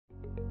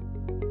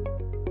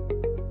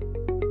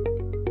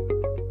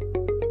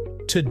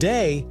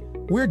Today,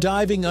 we're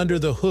diving under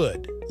the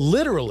hood,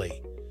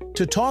 literally,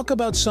 to talk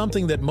about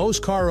something that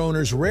most car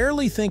owners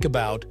rarely think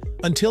about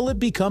until it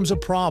becomes a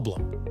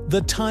problem: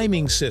 the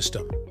timing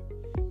system.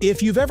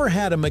 If you've ever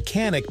had a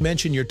mechanic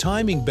mention your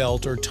timing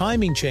belt or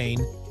timing chain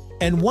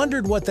and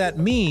wondered what that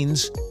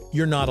means,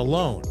 you're not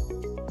alone.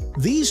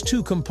 These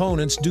two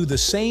components do the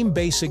same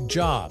basic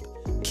job,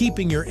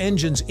 keeping your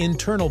engine's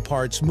internal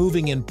parts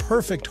moving in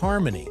perfect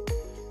harmony.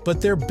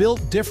 But they're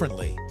built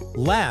differently,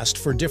 last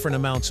for different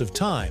amounts of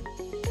time,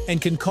 and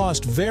can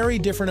cost very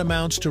different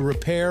amounts to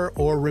repair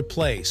or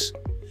replace.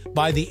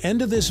 By the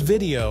end of this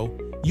video,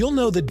 you'll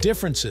know the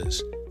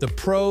differences, the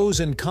pros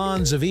and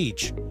cons of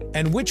each,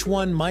 and which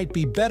one might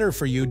be better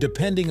for you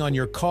depending on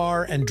your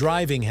car and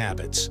driving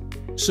habits.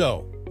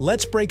 So,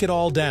 let's break it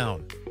all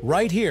down,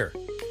 right here,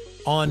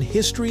 on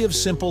History of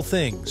Simple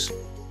Things.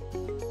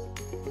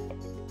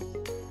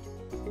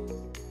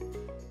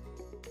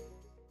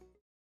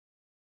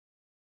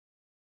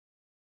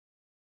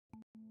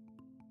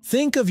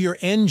 Think of your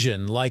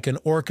engine like an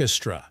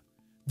orchestra.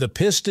 The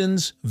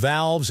pistons,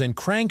 valves, and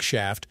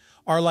crankshaft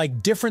are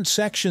like different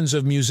sections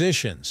of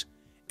musicians,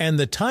 and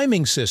the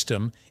timing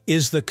system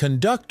is the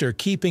conductor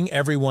keeping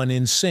everyone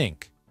in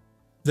sync.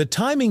 The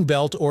timing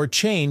belt or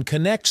chain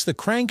connects the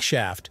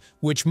crankshaft,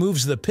 which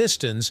moves the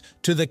pistons,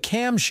 to the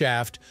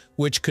camshaft,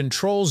 which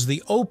controls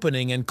the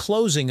opening and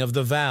closing of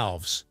the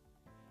valves.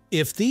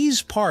 If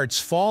these parts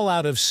fall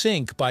out of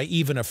sync by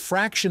even a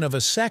fraction of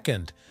a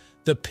second,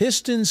 the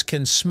pistons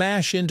can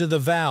smash into the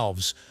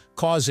valves,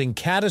 causing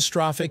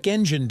catastrophic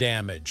engine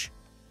damage.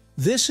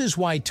 This is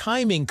why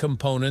timing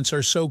components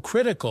are so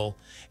critical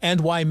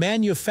and why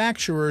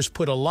manufacturers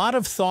put a lot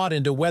of thought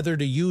into whether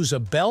to use a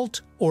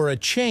belt or a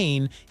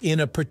chain in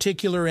a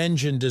particular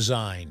engine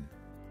design.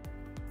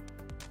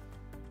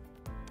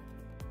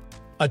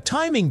 A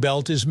timing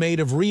belt is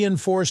made of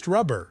reinforced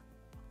rubber,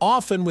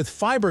 often with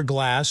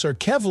fiberglass or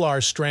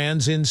Kevlar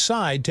strands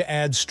inside to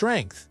add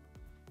strength.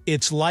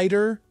 It's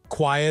lighter,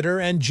 quieter,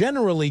 and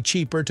generally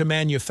cheaper to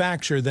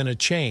manufacture than a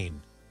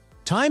chain.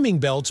 Timing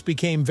belts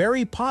became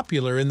very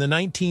popular in the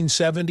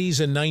 1970s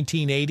and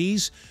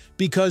 1980s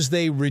because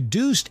they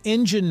reduced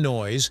engine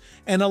noise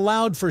and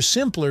allowed for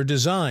simpler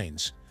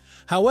designs.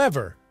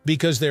 However,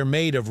 because they're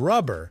made of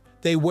rubber,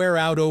 they wear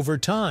out over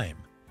time.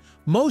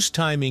 Most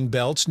timing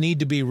belts need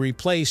to be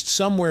replaced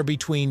somewhere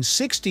between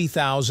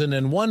 60,000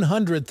 and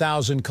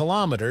 100,000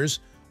 kilometers,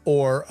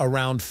 or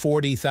around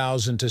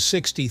 40,000 to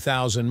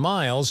 60,000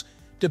 miles,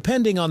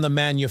 depending on the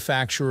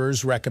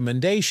manufacturer's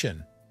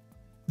recommendation.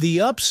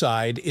 The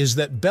upside is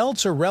that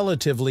belts are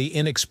relatively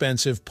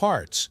inexpensive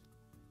parts.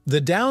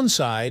 The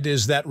downside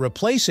is that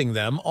replacing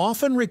them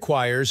often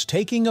requires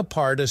taking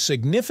apart a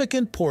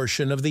significant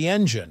portion of the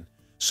engine,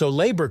 so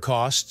labor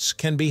costs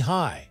can be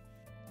high.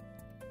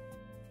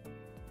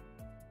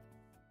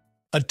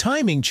 A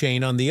timing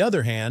chain, on the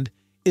other hand,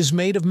 is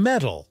made of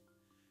metal,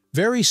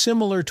 very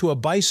similar to a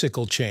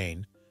bicycle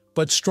chain,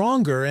 but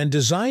stronger and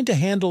designed to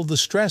handle the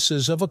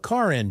stresses of a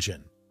car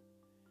engine.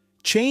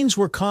 Chains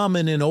were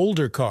common in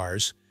older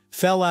cars,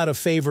 fell out of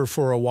favor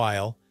for a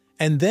while,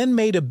 and then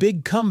made a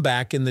big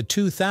comeback in the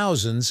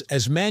 2000s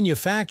as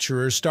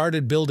manufacturers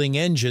started building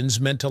engines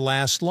meant to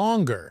last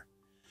longer.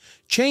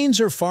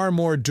 Chains are far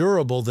more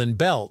durable than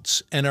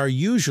belts and are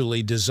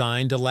usually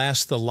designed to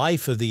last the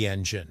life of the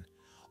engine,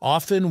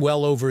 often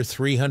well over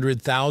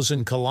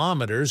 300,000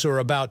 kilometers or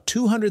about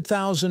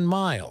 200,000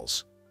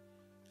 miles.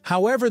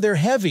 However, they're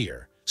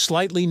heavier,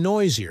 slightly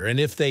noisier,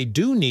 and if they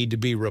do need to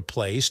be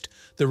replaced,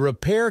 the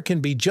repair can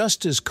be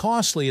just as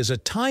costly as a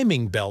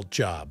timing belt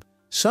job,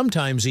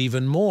 sometimes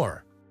even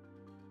more.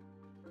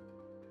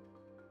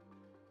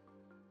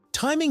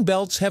 Timing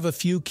belts have a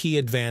few key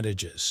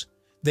advantages.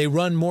 They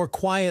run more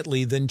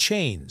quietly than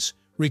chains,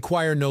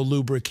 require no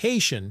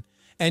lubrication,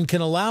 and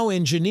can allow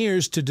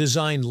engineers to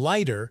design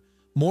lighter,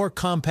 more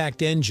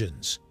compact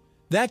engines.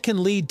 That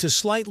can lead to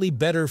slightly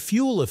better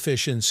fuel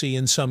efficiency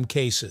in some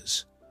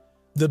cases.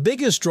 The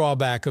biggest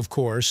drawback, of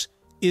course,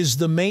 is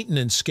the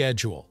maintenance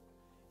schedule.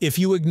 If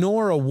you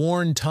ignore a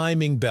worn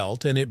timing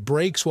belt and it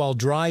breaks while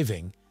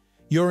driving,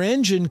 your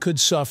engine could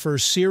suffer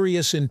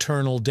serious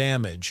internal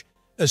damage,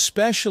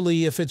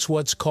 especially if it's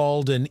what's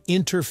called an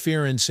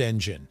interference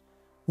engine,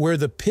 where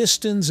the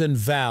pistons and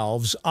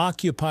valves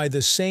occupy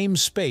the same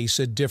space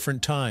at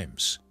different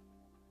times.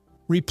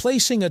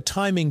 Replacing a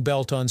timing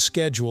belt on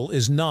schedule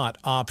is not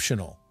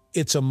optional,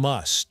 it's a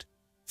must.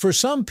 For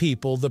some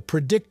people, the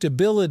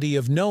predictability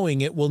of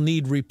knowing it will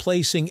need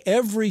replacing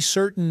every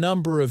certain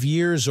number of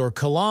years or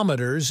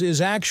kilometers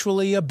is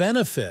actually a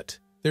benefit.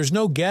 There's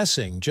no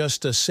guessing,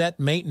 just a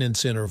set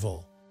maintenance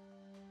interval.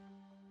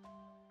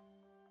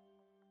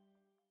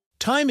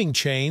 Timing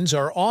chains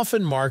are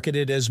often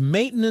marketed as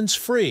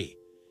maintenance-free,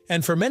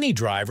 and for many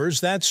drivers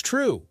that's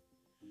true.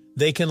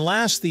 They can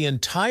last the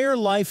entire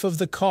life of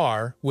the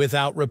car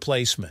without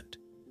replacement.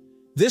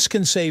 This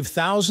can save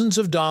thousands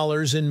of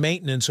dollars in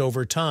maintenance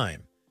over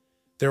time.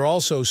 They're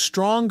also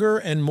stronger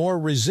and more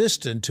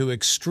resistant to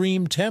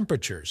extreme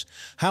temperatures.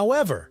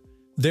 However,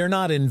 they're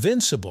not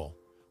invincible.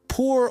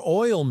 Poor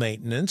oil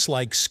maintenance,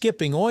 like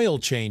skipping oil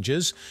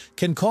changes,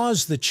 can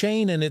cause the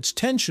chain and its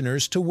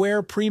tensioners to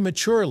wear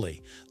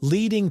prematurely,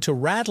 leading to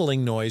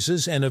rattling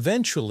noises and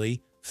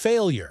eventually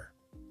failure.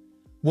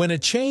 When a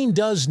chain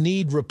does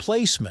need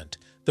replacement,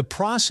 the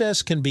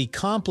process can be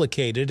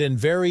complicated and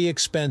very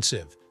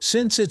expensive,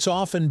 since it's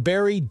often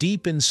buried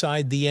deep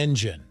inside the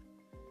engine.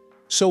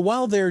 So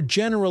while they're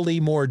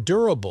generally more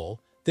durable,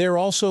 they're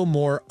also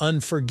more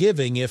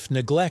unforgiving if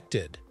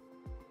neglected.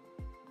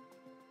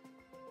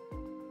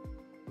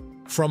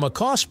 From a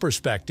cost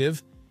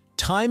perspective,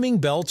 timing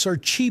belts are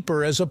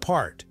cheaper as a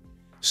part,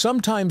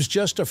 sometimes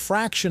just a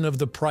fraction of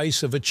the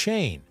price of a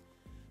chain,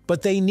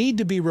 but they need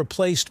to be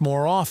replaced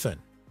more often.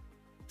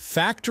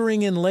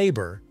 Factoring in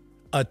labor,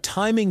 a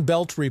timing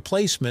belt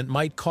replacement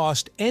might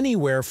cost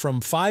anywhere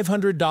from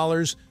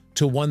 $500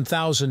 to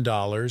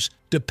 $1,000,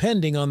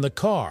 depending on the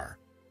car.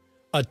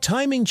 A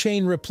timing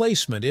chain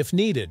replacement, if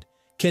needed,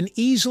 can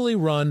easily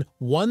run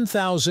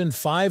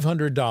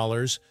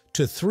 $1,500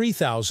 to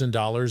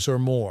 $3,000 or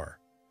more.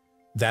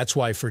 That's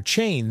why for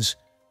chains,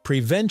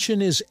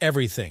 prevention is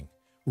everything.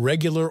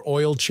 Regular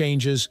oil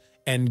changes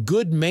and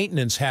good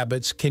maintenance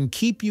habits can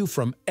keep you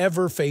from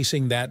ever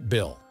facing that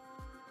bill.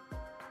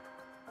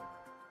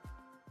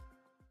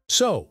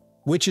 So,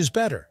 which is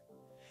better?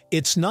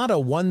 It's not a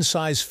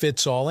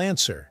one-size-fits-all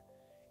answer.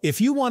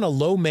 If you want a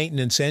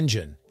low-maintenance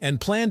engine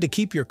and plan to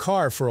keep your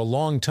car for a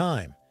long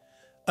time,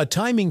 a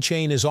timing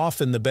chain is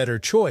often the better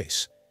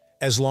choice,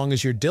 as long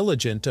as you're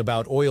diligent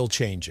about oil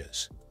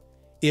changes.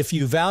 If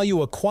you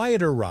value a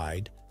quieter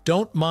ride,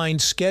 don't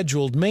mind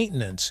scheduled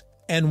maintenance,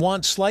 and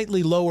want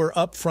slightly lower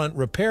upfront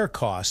repair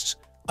costs,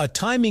 a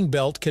timing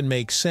belt can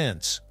make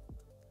sense.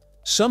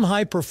 Some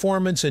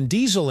high-performance and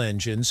diesel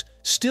engines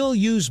still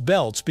use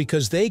belts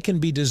because they can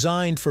be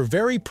designed for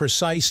very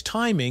precise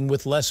timing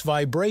with less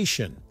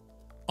vibration.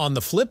 On the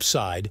flip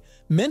side,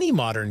 many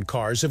modern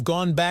cars have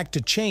gone back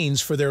to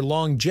chains for their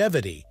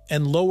longevity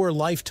and lower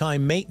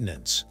lifetime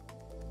maintenance.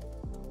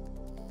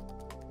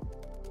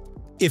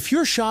 If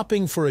you're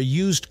shopping for a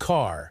used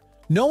car,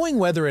 knowing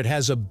whether it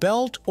has a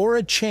belt or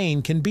a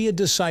chain can be a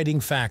deciding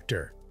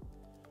factor.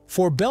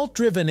 For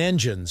belt-driven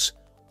engines,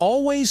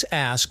 always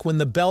ask when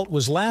the belt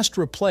was last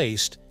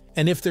replaced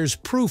and if there's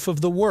proof of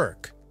the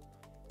work.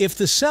 If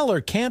the seller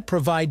can't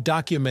provide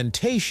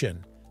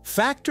documentation,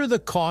 factor the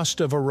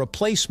cost of a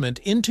replacement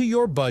into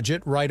your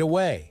budget right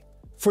away.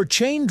 For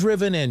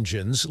chain-driven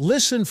engines,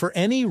 listen for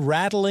any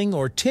rattling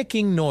or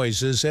ticking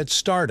noises at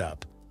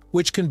startup,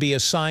 which can be a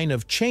sign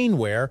of chain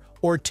wear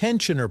or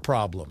tensioner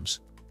problems.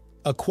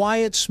 A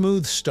quiet,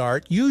 smooth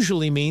start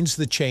usually means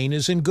the chain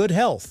is in good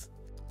health.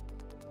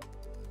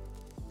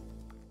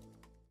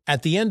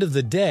 At the end of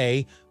the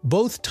day,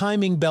 both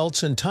timing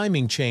belts and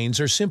timing chains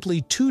are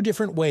simply two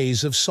different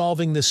ways of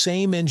solving the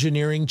same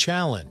engineering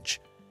challenge.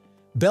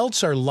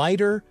 Belts are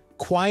lighter,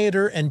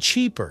 quieter, and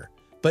cheaper,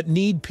 but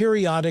need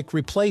periodic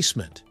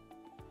replacement.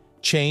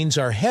 Chains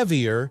are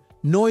heavier,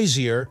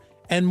 noisier,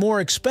 and more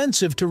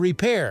expensive to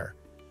repair,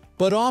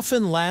 but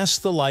often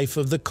last the life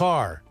of the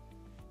car.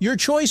 Your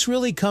choice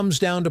really comes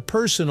down to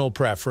personal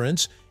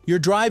preference, your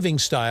driving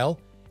style,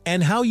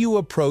 and how you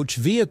approach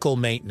vehicle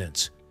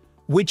maintenance.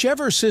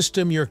 Whichever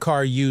system your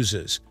car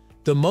uses,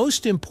 the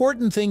most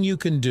important thing you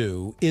can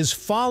do is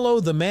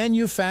follow the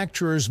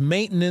manufacturer's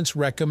maintenance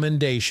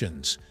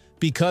recommendations,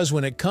 because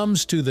when it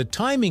comes to the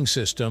timing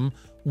system,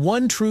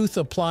 one truth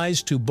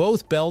applies to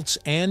both belts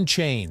and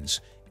chains.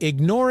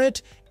 Ignore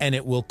it and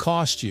it will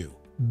cost you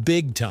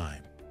big time.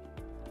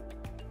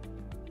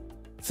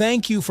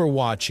 Thank you for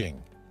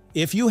watching.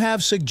 If you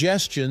have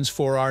suggestions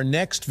for our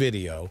next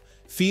video,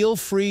 feel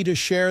free to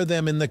share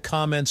them in the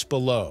comments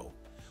below.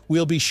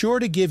 We'll be sure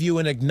to give you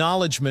an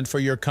acknowledgement for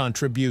your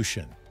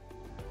contribution.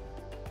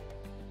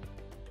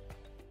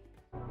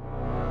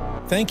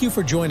 Thank you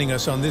for joining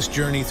us on this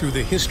journey through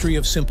the history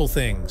of simple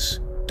things.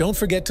 Don't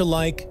forget to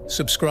like,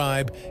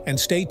 subscribe, and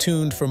stay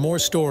tuned for more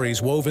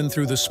stories woven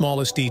through the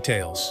smallest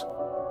details.